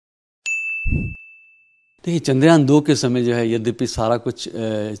देखिए, चंद्रयान 2 के समय जो है यद्यपि सारा कुछ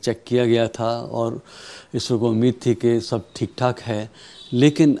चेक किया गया था और इसरो को उम्मीद थी कि सब ठीक ठाक है,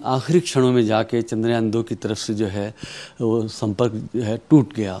 लेकिन आखिरी क्षणों में जाके चंद्रयान 2 की तरफ से जो है वो संपर्क जो है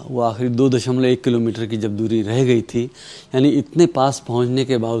टूट गया। वो आखिरी 2.1 किलोमीटर की जब दूरी रह गई थी, यानी इतने पास पहुंचने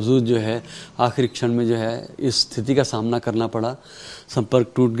के बावजूद जो है आखिरी क्षण में जो है इस स्थिति का सामना करना पड़ा,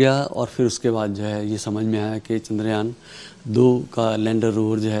 संपर्क टूट गया। और फिर उसके बाद जो है ये समझ में आया कि चंद्रयान 2 का लैंडर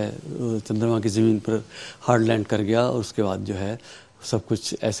रोवर जो है चंद्रमा की ज़मीन पर हार्ड लैंड कर गया और उसके बाद जो है सब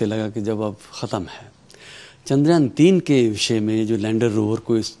कुछ ऐसे लगा कि जब अब ख़त्म है। चंद्रयान 3 के विषय में जो लैंडर रोवर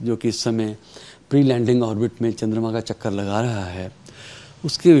को जो कि इस समय प्री लैंडिंग ऑर्बिट में चंद्रमा का चक्कर लगा रहा है,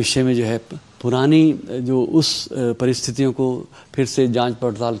 उसके विषय में जो है पुरानी जो उस परिस्थितियों को फिर से जांच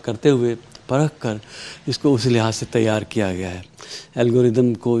पड़ताल करते हुए परख कर इसको उस लिहाज से तैयार किया गया है।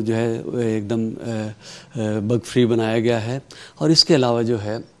 एल्गोरिदम को जो है एकदम बग फ्री बनाया गया है और इसके अलावा जो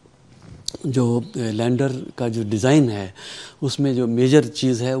है जो लैंडर का जो डिज़ाइन है उसमें जो मेजर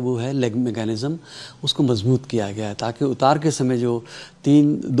चीज़ है वो है लेग मैकेनिज़्म, उसको मजबूत किया गया है ताकि उतार के समय जो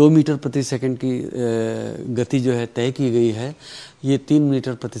 2 मीटर प्रति सेकंड की गति जो है तय की गई है, ये 3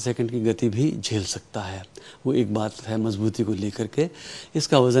 मीटर प्रति सेकंड की गति भी झेल सकता है। वो एक बात है मजबूती को लेकर के।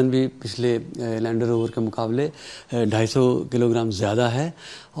 इसका वज़न भी पिछले लैंडर रोवर के मुकाबले 250 किलोग्राम ज़्यादा है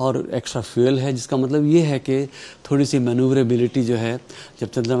और एक्स्ट्रा फ्यूल है, जिसका मतलब ये है कि थोड़ी सी मैनूवरेबिलिटी जो है जब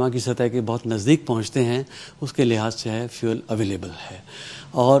चंद्रमा की सतह के बहुत नज़दीक पहुंचते हैं उसके लिहाज से है फ्यूल अवेलेबल है।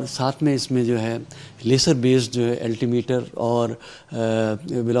 और साथ में इसमें जो है लेसर बेस्ड जो है एल्टीमीटर और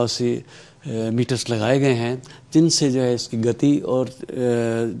वेलोसिटी मीटर्स लगाए गए हैं, जिनसे जो है इसकी गति और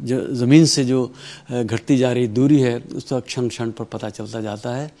जो ज़मीन से जो घटती जा रही दूरी है उसका क्षण क्षण पर पता चलता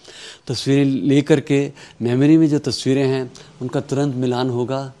जाता है। तस्वीरें लेकर के मेमोरी में जो तस्वीरें हैं उनका तुरंत मिलान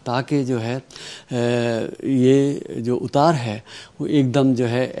होगा ताकि जो है ये जो उतार है वो एकदम जो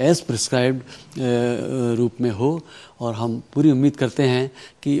है एज़ प्रिस्क्राइब्ड रूप में हो और हम पूरी उम्मीद करते हैं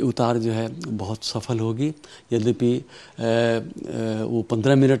कि उतार जो है बहुत सफल होगी। यद्यपि वो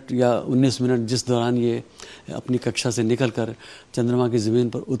 15 मिनट या 19 मिनट जिस दौरान ये अपनी कक्षा से निकलकर चंद्रमा की ज़मीन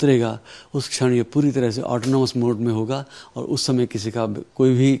पर उतरेगा, उस क्षण ये पूरी तरह से ऑटोनोमस मोड में होगा और उस समय किसी का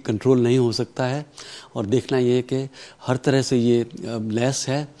कोई भी कंट्रोल नहीं हो सकता है। और देखना ये है कि हर तरह से ये लैस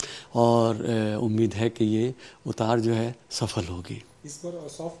है और उम्मीद है कि ये उतार जो है सफल होगी। इस पर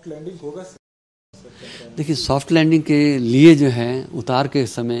सॉफ्ट लैंडिंग होगा? देखिए, सॉफ्ट लैंडिंग के लिए जो है उतार के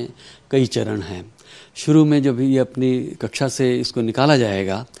समय कई चरण हैं। शुरू में जब ये अपनी कक्षा से इसको निकाला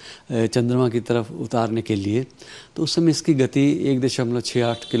जाएगा चंद्रमा की तरफ उतारने के लिए, तो उस समय इसकी गति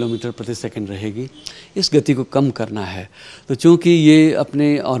 1.68 किलोमीटर प्रति सेकंड रहेगी। इस गति को कम करना है, तो चूँकि ये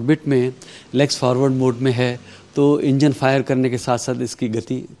अपने ऑर्बिट में लेग्स फॉरवर्ड मोड में है तो इंजन फायर करने के साथ साथ इसकी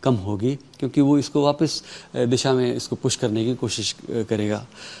गति कम होगी, क्योंकि वो इसको वापस दिशा में इसको पुश करने की कोशिश करेगा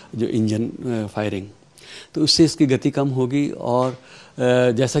जो इंजन फायरिंग, तो उससे इसकी गति कम होगी। और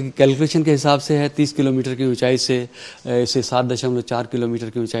जैसा कि कैलकुलेशन के हिसाब से है 30 किलोमीटर की ऊंचाई से इसे 7.4 किलोमीटर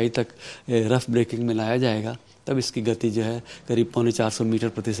की ऊंचाई तक रफ ब्रेकिंग में लाया जाएगा, तब इसकी गति जो है करीब 450 मीटर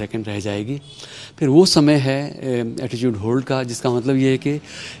प्रति सेकंड रह जाएगी। फिर वो समय है एटीट्यूड होल्ड का, जिसका मतलब ये है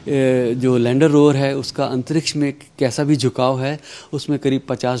कि जो लैंडर रोवर है उसका अंतरिक्ष में कैसा भी झुकाव है उसमें करीब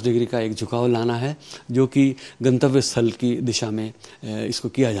 50 डिग्री का एक झुकाव लाना है, जो कि गंतव्य स्थल की दिशा में इसको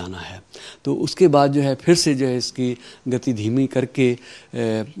किया जाना है। तो उसके बाद जो है फिर से जो है इसकी गति धीमी करके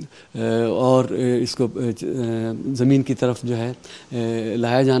और इसको ज़मीन की तरफ जो है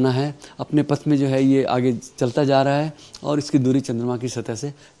लाया जाना है। अपने पथ में जो है ये आगे चलता जा रहा है और इसकी दूरी चंद्रमा की सतह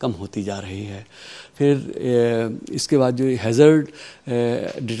से कम होती जा रही है। फिर इसके बाद जो hazard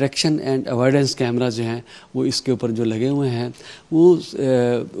detection and avoidance camera जो हैं वो इसके ऊपर जो लगे हुए हैं, वो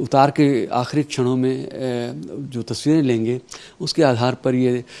उतार के आखिरी क्षणों में जो तस्वीरें लेंगे उसके आधार पर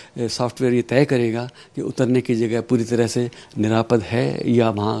ये सॉफ्टवेयर ये तय करेगा कि उतरने की जगह पूरी तरह से निरापद है या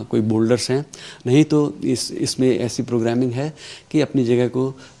वहाँ कोई बोल्डर्स हैं। नहीं तो इसमें ऐसी प्रोग्रामिंग है कि अपनी जगह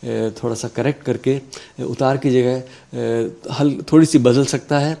को थोड़ा सा करेक्ट करके उतार की जगह थोड़ी सी बदल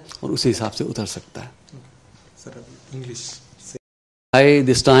सकता है और उसी हिसाब से उतर सकता है। English. Why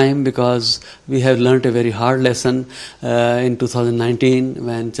this time? Because we have learnt a very hard lesson in 2019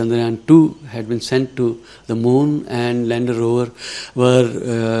 when Chandrayaan 2 had been sent to the moon and lander rover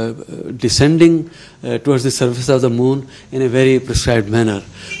were descending towards the surface of the moon in a very prescribed manner.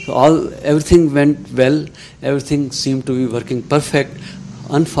 So everything went well, everything seemed to be working perfect.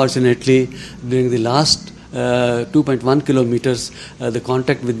 Unfortunately, during the last 2.1 kilometers, the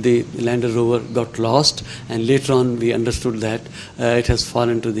contact with the lander rover got lost, and later on we understood that it has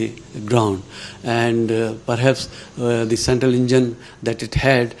fallen to the ground. And perhaps the central engine that it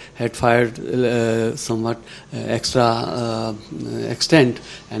had fired somewhat extra extent,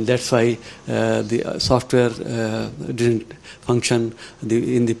 and that's why the software didn't function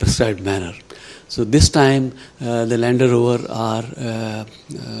in the prescribed manner. So this time the lander rover are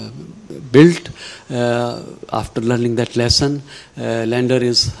built after learning that lesson. Lander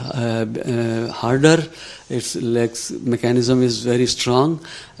is harder, its legs mechanism is very strong,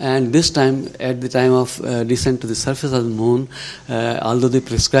 and this time at the time of descent to the surface of the moon, although the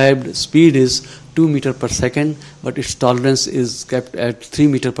prescribed speed is 2 meters per second, but its tolerance is kept at 3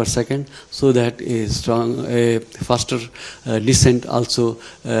 meters per second, so that a faster descent also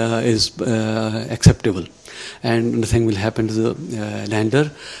is acceptable, and nothing will happen to the lander.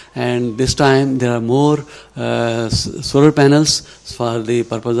 And this time there are more solar panels for the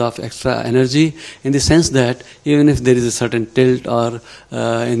purpose of extra energy, in the sense that even if there is a certain tilt or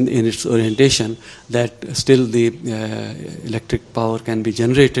in its orientation, that still the electric power can be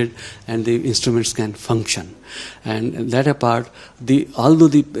generated and the instruments can function. And that apart, although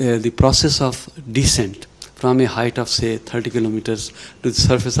the process of descent from a height of say 30 kilometers to the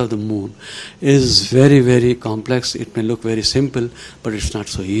surface of the moon is very, very complex. It may look very simple, but it's not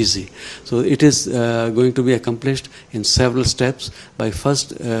so easy. So it is going to be accomplished in several steps. The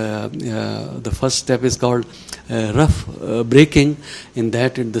first step is called rough braking, in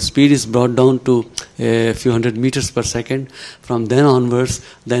that the speed is brought down to a few hundred meters per second. From then onwards,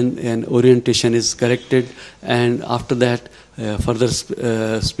 then an orientation is corrected, and after that further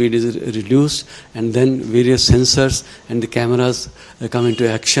speed is reduced, and then various sensors and the cameras come into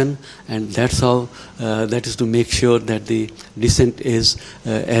action, and that's how that is to make sure that the descent is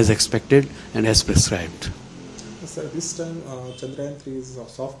as expected and as prescribed. Sir, this time Chandrayaan 3 is a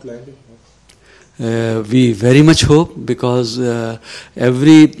soft landing. We very much hope, because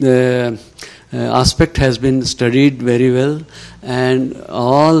every aspect has been studied very well, and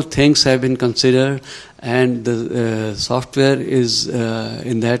all things have been considered, and the software is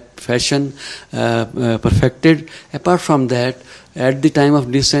in that fashion perfected. Apart from that, at the time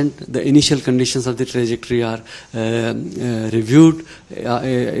of descent, the initial conditions of the trajectory are reviewed,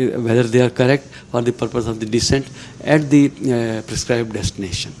 whether they are correct for the purpose of the descent at the prescribed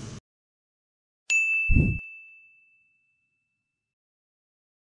destination.